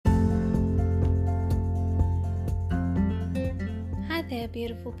there,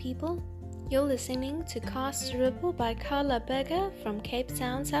 beautiful people. You're listening to Cast Ripple by Carla Berger from Cape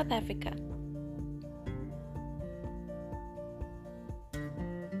Town, South Africa.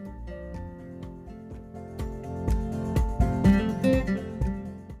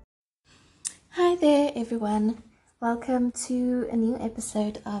 Hi there, everyone. Welcome to a new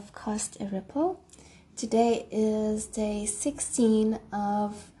episode of Cast a Ripple. Today is day 16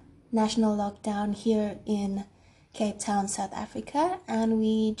 of national lockdown here in Cape Town, South Africa, and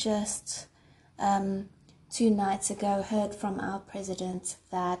we just 2 nights ago heard from our president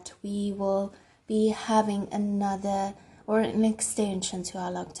that we will be having an extension to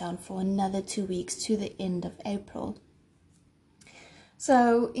our lockdown for another 2 weeks to the end of April.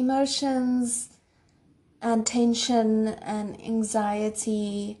 So emotions and tension and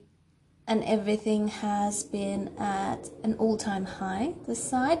anxiety and everything has been at an all-time high this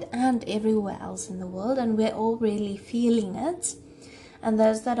side and everywhere else in the world, and we're all really feeling it. And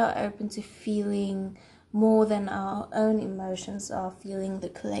those that are open to feeling more than our own emotions are feeling the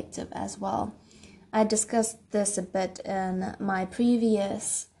collective as well. I discussed this a bit in my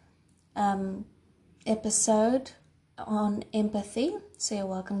previous episode on empathy, so you're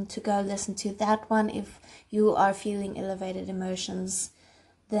welcome to go listen to that one. If you are feeling elevated emotions,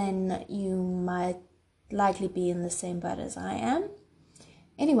 then you might likely be in the same boat as I am.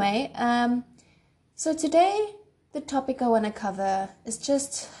 Anyway, so today the topic I want to cover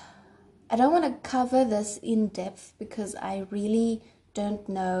is I don't want to cover this in depth because I really don't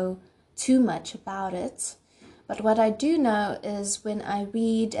know too much about it. But what I do know is when I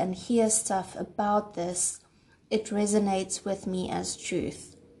read and hear stuff about this, it resonates with me as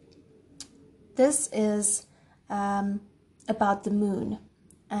truth. This is about the moon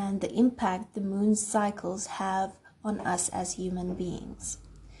and the impact the moon's cycles have on us as human beings.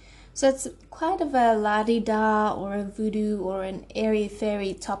 So it's quite of a la-di-da or a voodoo or an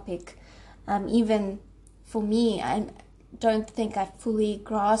airy-fairy topic. Even for me, I don't think I fully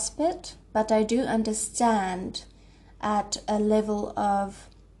grasp it, but I do understand at a level of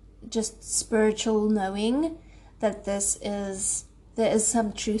just spiritual knowing that there is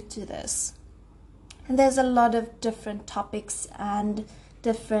some truth to this. And there's a lot of different topics and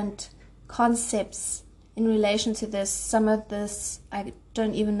different concepts in relation to this. Some of this I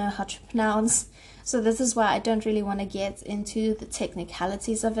don't even know how to pronounce, so this is why I don't really want to get into the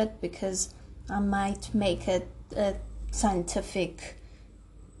technicalities of it, because I might make a scientific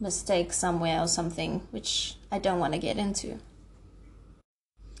mistake somewhere or something, which I don't want to get into.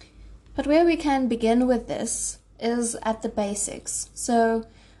 But where we can begin with this is at the basics. So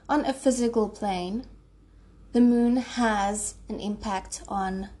on a physical plane, the moon has an impact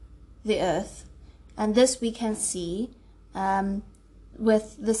on the earth, and this we can see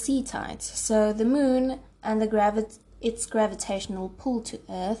with the sea tides. So the moon and its gravitational pull to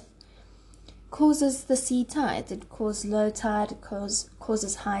earth causes the sea tide. It causes low tide, it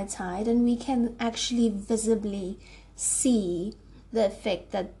causes high tide, and we can actually visibly see the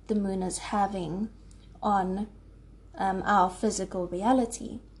effect that the moon is having on our physical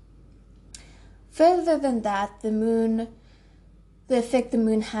reality. Further than that, the effect the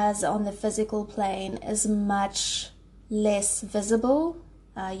moon has on the physical plane is much less visible.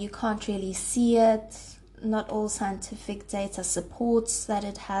 You can't really see it. Not all scientific data supports that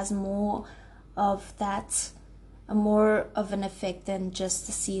it has more of an effect than just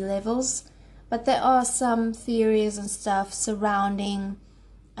the sea levels. But there are some theories and stuff surrounding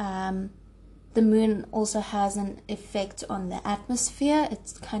the moon also has an effect on the atmosphere.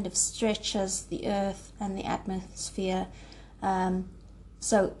 It kind of stretches the earth and the atmosphere.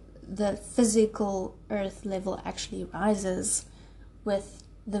 So the physical earth level actually rises with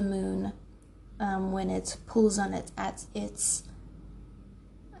the moon when it pulls on it at its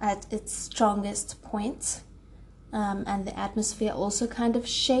strongest point. And the atmosphere also kind of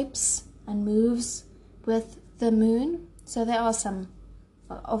shapes and moves with the moon. So there are some,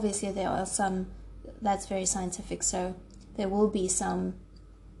 that's very scientific, so there will be some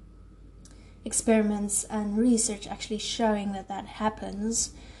experiments and research actually showing that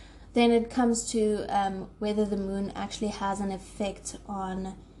happens. Then it comes to whether the moon actually has an effect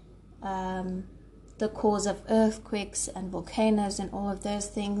on the cause of earthquakes and volcanoes and all of those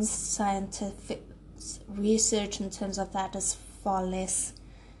things. Scientific research in terms of that is far less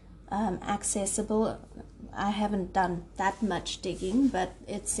accessible. I haven't done that much digging, but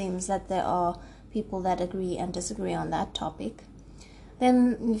it seems that there are people that agree and disagree on that topic.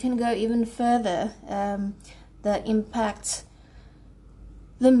 Then you can go even further. The impact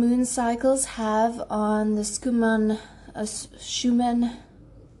the moon cycles have on the Schumann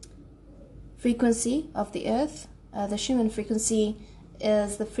frequency of the Earth. The Schumann frequency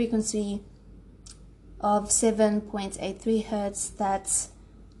is the frequency of 7.83 hertz that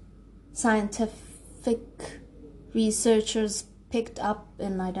scientific researchers picked up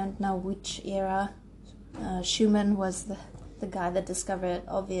in, I don't know which era. Schumann was the guy that discovered it,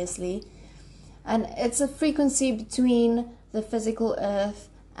 obviously. And it's a frequency between the physical Earth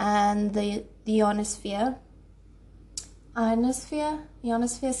and the ionosphere. Ionosphere?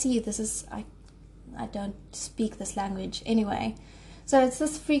 See, this is, I don't speak this language anyway. So it's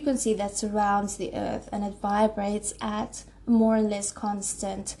this frequency that surrounds the Earth, and it vibrates at more or less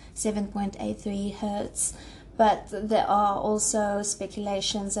constant 7.83 hertz. But there are also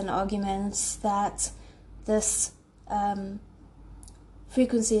speculations and arguments that this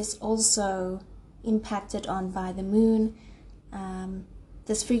frequency is also impacted on by the moon.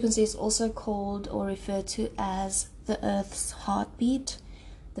 This frequency is also called or referred to as the Earth's heartbeat,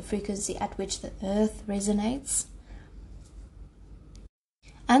 the frequency at which the Earth resonates.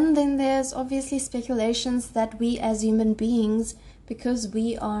 And then there's obviously speculations that we as human beings, because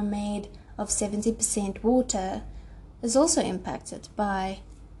we are made of 70% water, is also impacted by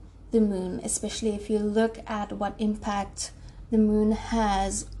the moon, especially if you look at what impact the moon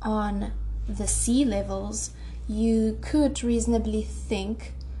has on the sea levels. You could reasonably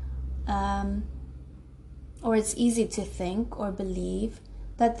think, or it's easy to think or believe,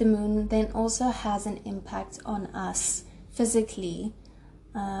 that the moon then also has an impact on us physically,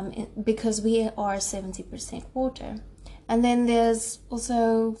 because we are 70% water. And then there's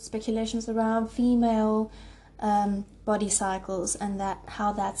also speculations around female body cycles and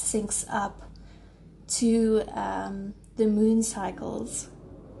how that syncs up to the moon cycles.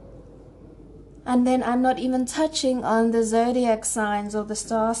 And then I'm not even touching on the zodiac signs or the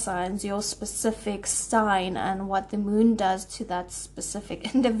star signs, your specific sign, and what the moon does to that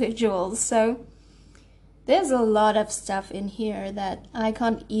specific individual. So there's a lot of stuff in here that I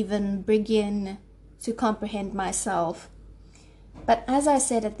can't even begin to comprehend myself. But as I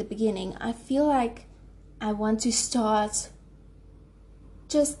said at the beginning, I feel like I want to start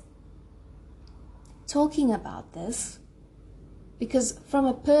just talking about this, because from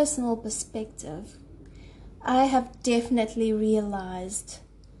a personal perspective, I have definitely realized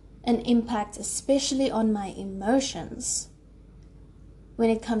an impact, especially on my emotions,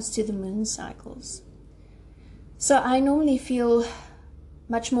 when it comes to the moon cycles. So I normally feel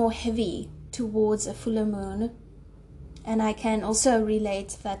much more heavy towards a fuller moon, and I can also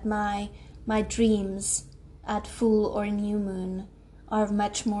relate that my dreams at full or new moon are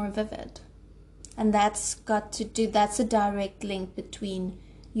much more vivid. And that's a direct link between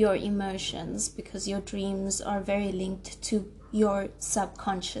your emotions, because your dreams are very linked to your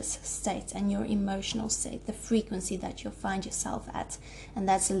subconscious state and your emotional state, the frequency that you'll find yourself at, and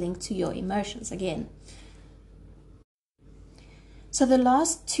that's a link to your emotions again. So the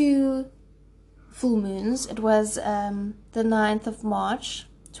last two full moons, it was the 9th of March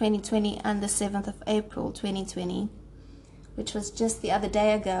 2020 and the 7th of April 2020, which was just the other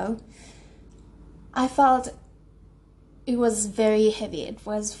day ago. I felt it was very heavy.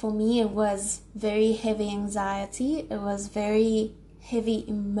 For me, it was very heavy anxiety. It was very heavy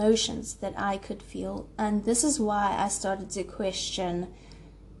emotions that I could feel. And this is why I started to question,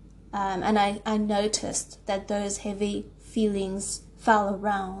 and I noticed that those heavy feelings fell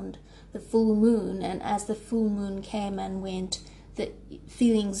around the full moon. And as the full moon came and went, the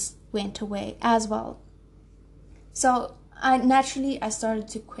feelings went away as well. So I started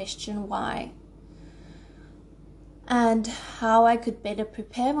to question why, and how I could better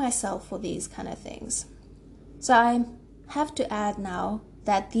prepare myself for these kind of things. So I have to add now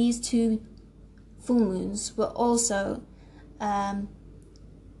that these two full moons were also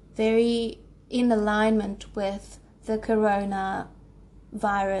very in alignment with the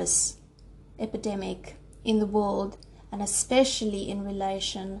coronavirus epidemic in the world, and especially in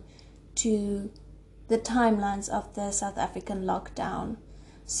relation to the timelines of the South African lockdown.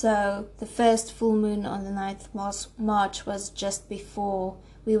 So the first full moon on the 9th of March was just before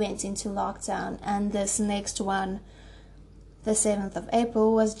we went into lockdown, and this next one, the 7th of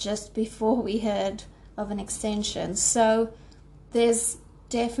April, was just before we heard of an extension. So there's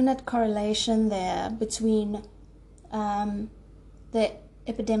definite correlation there between the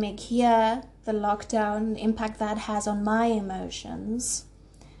epidemic here, the lockdown, the impact that has on my emotions,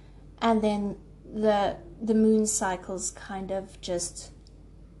 and then the moon cycles kind of just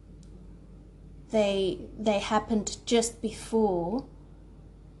they happened just before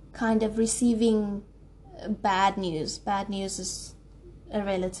kind of receiving bad news. Bad news is a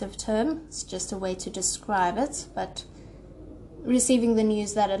relative term, it's just a way to describe it, but receiving the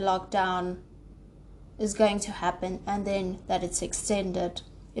news that a lockdown is going to happen and then that it's extended,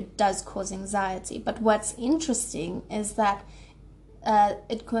 it does cause anxiety. But what's interesting is that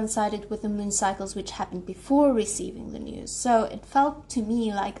it coincided with the moon cycles which happened before receiving the news. So it felt to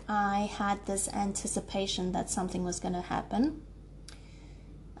me like I had this anticipation that something was going to happen.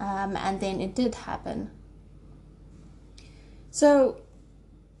 And then it did happen. So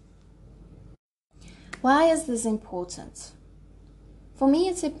why is this important? For me,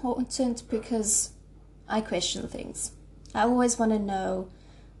 it's important because I question things. I always want to know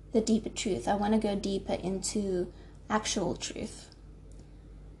the deeper truth. I want to go deeper into actual truth.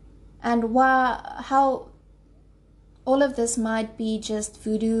 And how all of this might be just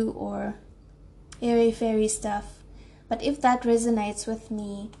voodoo or airy-fairy stuff, but if that resonates with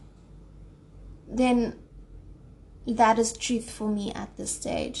me, then that is truth for me at this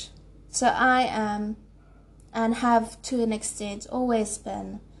stage. So I am, and have to an extent always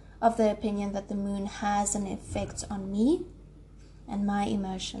been, of the opinion that the moon has an effect on me and my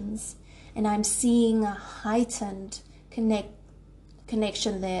emotions, and I'm seeing a heightened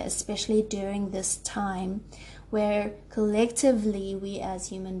connection there, especially during this time where collectively we as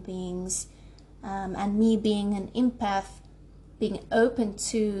human beings, and me being an empath, being open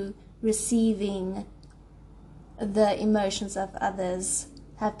to receiving the emotions of others,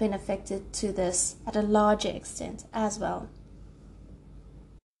 have been affected to this at a larger extent as well.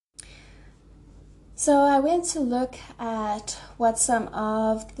 So I went to look at what some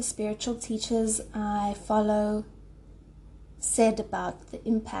of the spiritual teachers I follow said about the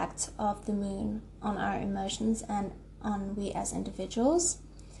impact of the moon on our emotions and on we as individuals.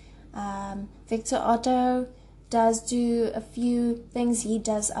 Victor Otto does do a few things. He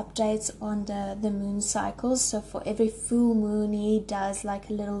does updates on the moon cycles. So for every full moon, he does like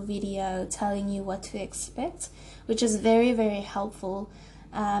a little video telling you what to expect, which is very, very helpful,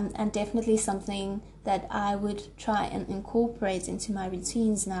 and definitely something that I would try and incorporate into my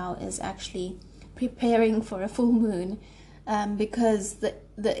routines now, is actually preparing for a full moon. Because the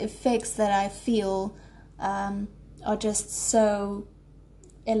effects that I feel are just so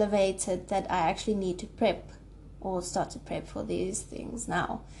elevated that I actually need to prep or start to prep for these things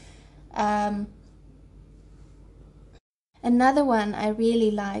now. Another one I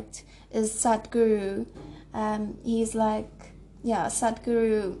really liked is Sadhguru. He's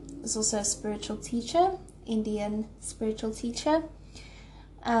Sadhguru is also a spiritual teacher, Indian spiritual teacher.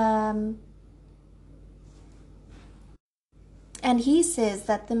 And he says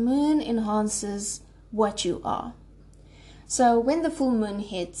that the moon enhances what you are. So when the full moon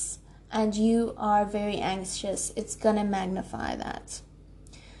hits and you are very anxious, it's going to magnify that.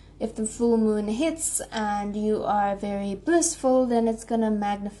 If the full moon hits and you are very blissful, then it's going to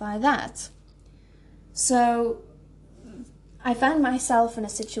magnify that. So I found myself in a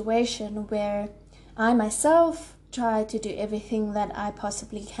situation where I myself try to do everything that I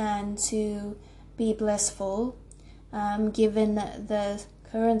possibly can to be blissful. Given the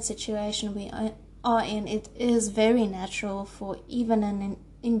current situation we are in, it is very natural for even an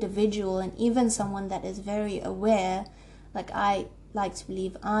individual and even someone that is very aware, like I like to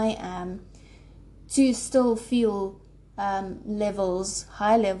believe I am, to still feel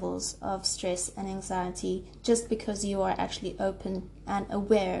high levels of stress and anxiety, just because you are actually open and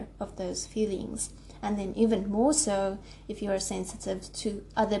aware of those feelings. And then even more so if you are sensitive to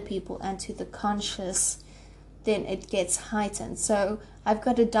other people and to the conscious, then it gets heightened. So I've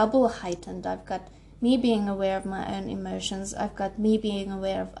got a double heightened. I've got me being aware of my own emotions, I've got me being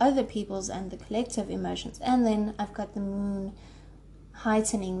aware of other people's and the collective emotions, and then I've got the moon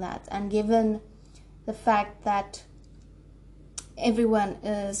heightening that. And given the fact that everyone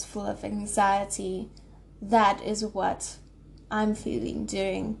is full of anxiety, that is what I'm feeling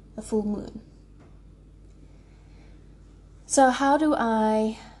during a full moon. So how do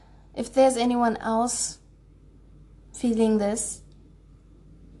I, if there's anyone else feeling this,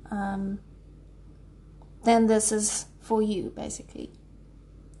 then this is for you, basically.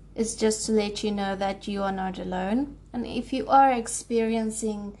 It's just to let you know that you are not alone. And if you are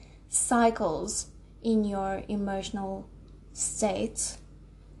experiencing cycles in your emotional state,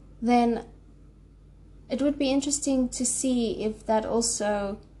 then it would be interesting to see if that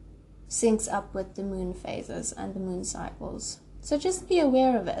also syncs up with the moon phases and the moon cycles. So just be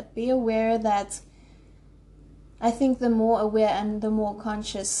aware of it. Be aware that I think the more aware and the more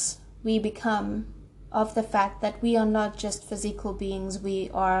conscious we become of the fact that we are not just physical beings, we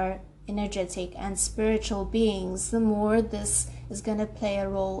are energetic and spiritual beings, the more this is going to play a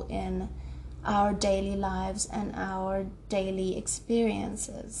role in our daily lives and our daily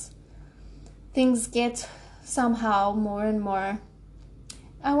experiences. Things get somehow more and more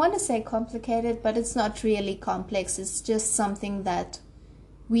I want to say complicated, but it's not really complex. It's just something that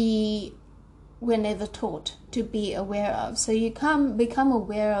we were never taught to be aware of. So you become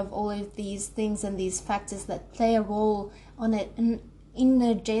aware of all of these things and these factors that play a role on an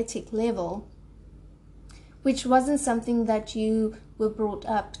energetic level, which wasn't something that you were brought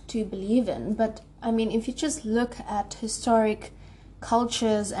up to believe in. But I mean, if you just look at historic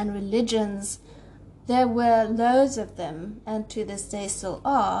cultures and religions, there were loads of them, and to this day still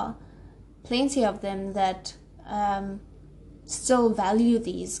are, plenty of them that still value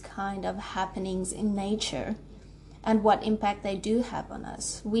these kind of happenings in nature and what impact they do have on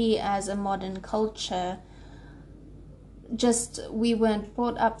us. We as a modern culture, we weren't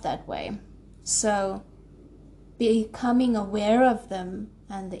brought up that way. So becoming aware of them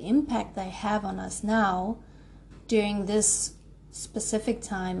and the impact they have on us now during this specific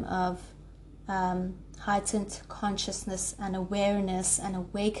time of heightened consciousness and awareness and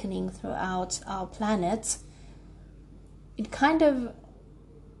awakening throughout our planet, it's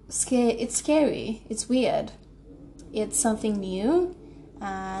scary, it's weird, it's something new,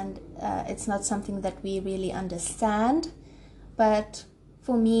 and it's not something that we really understand. But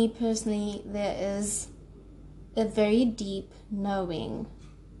for me personally, there is a very deep knowing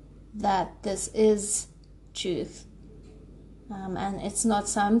that this is truth. And it's not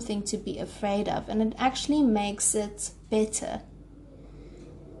something to be afraid of. And it actually makes it better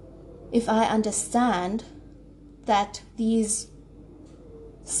if I understand that these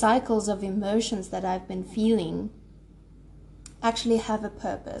cycles of emotions that I've been feeling actually have a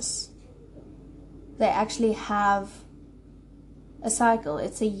purpose. They actually have a cycle.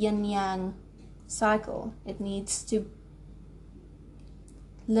 It's a yin-yang cycle. It needs to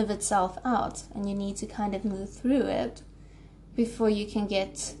live itself out, and you need to kind of move through it before you can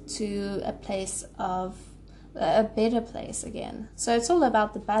get to a place of a better place again. So it's all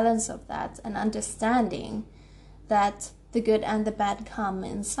about the balance of that and understanding that the good and the bad come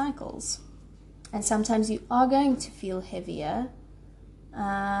in cycles. And sometimes you are going to feel heavier,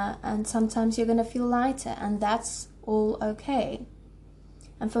 and sometimes you're going to feel lighter, and that's all okay.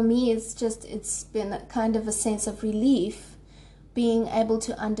 And for me, it's been kind of a sense of relief being able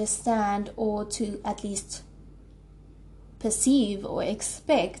to understand, or to at least perceive or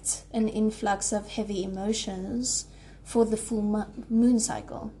expect, an influx of heavy emotions for the full moon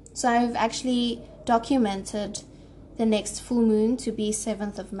cycle. So I've actually documented the next full moon to be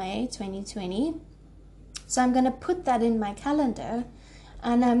 7th of May 2020. So I'm going to put that in my calendar,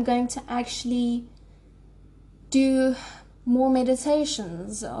 and I'm going to actually do more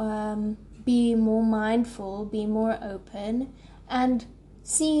meditations, be more mindful, be more open, and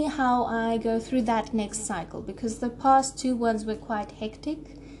see how I go through that next cycle, because the past two ones were quite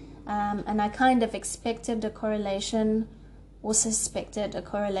hectic, and I kind of expected a correlation, or suspected a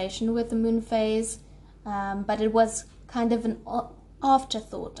correlation with the moon phase, but it was kind of an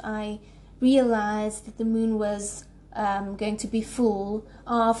afterthought. I realized that the moon was going to be full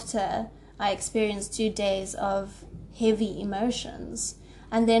after I experienced 2 days of heavy emotions,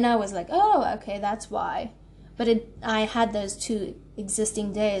 and then I was like, oh, okay, that's why. But I had those 2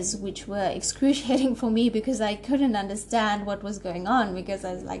 existing days which were excruciating for me, because I couldn't understand what was going on, because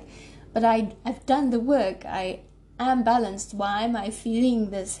I was like, but I've done the work, I am balanced, why am I feeling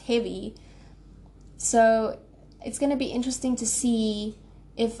this heavy? So it's going to be interesting to see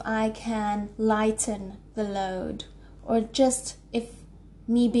if I can lighten the load, or just if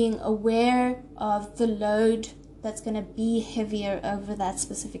me being aware of the load that's going to be heavier over that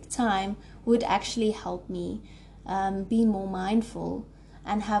specific time would actually help me be more mindful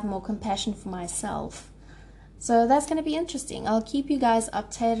and have more compassion for myself. So that's going to be interesting. I'll keep you guys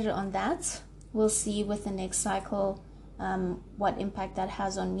updated on that. We'll see with the next cycle what impact that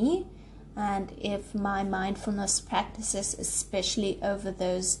has on me, and if my mindfulness practices, especially over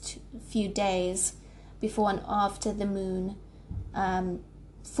those few days before and after the moon,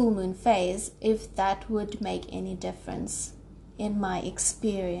 full moon phase, if that would make any difference in my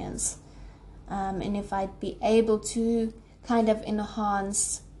experience, and if I'd be able to kind of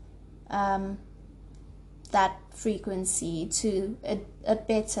enhance that frequency to a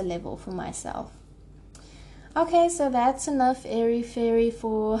better level for myself. Okay, so that's enough airy fairy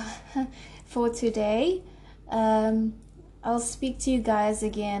for today. I'll speak to you guys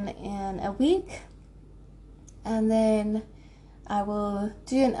again in a week, and then I will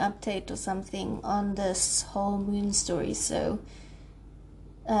do an update or something on this whole moon story, so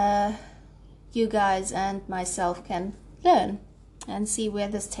you guys and myself can learn and see where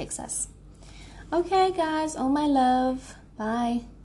this takes us. Okay guys, all my love, bye.